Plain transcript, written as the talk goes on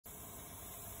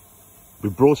We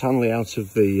brought ANNELLIE out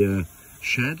of the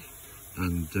shed,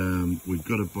 and we've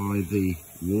got to buy the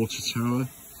water tower.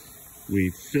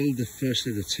 We filled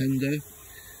firstly the tender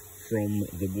from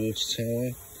the water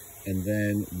tower, and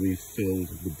then we filled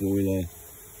the boiler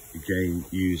again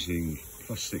using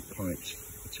plastic pipes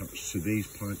attached to these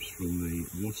pipes from the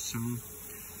water tower.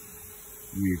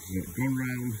 We've gone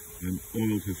round and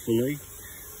oiled her fully,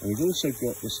 and we've also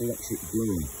got this electric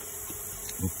blower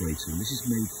operating. This is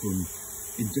made from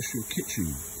industrial kitchen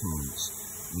plants,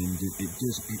 and it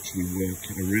does actually work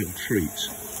a real treat.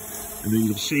 And then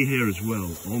you'll see here as well,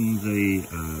 on the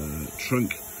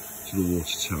trunk to the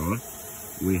water tower,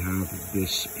 we have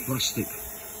this plastic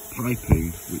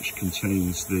piping which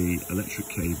contains the electric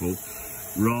cable.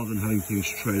 Rather than having things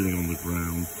trailing on the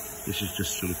ground, this is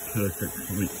just sort of perfect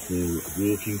height for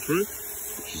walking through,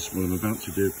 which is what I'm about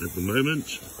to do at the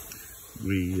moment.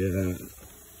 There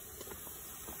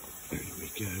we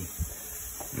go.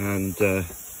 And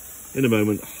in a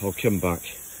moment I'll come back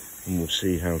and we'll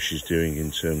see how she's doing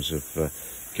in terms of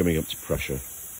coming up to pressure.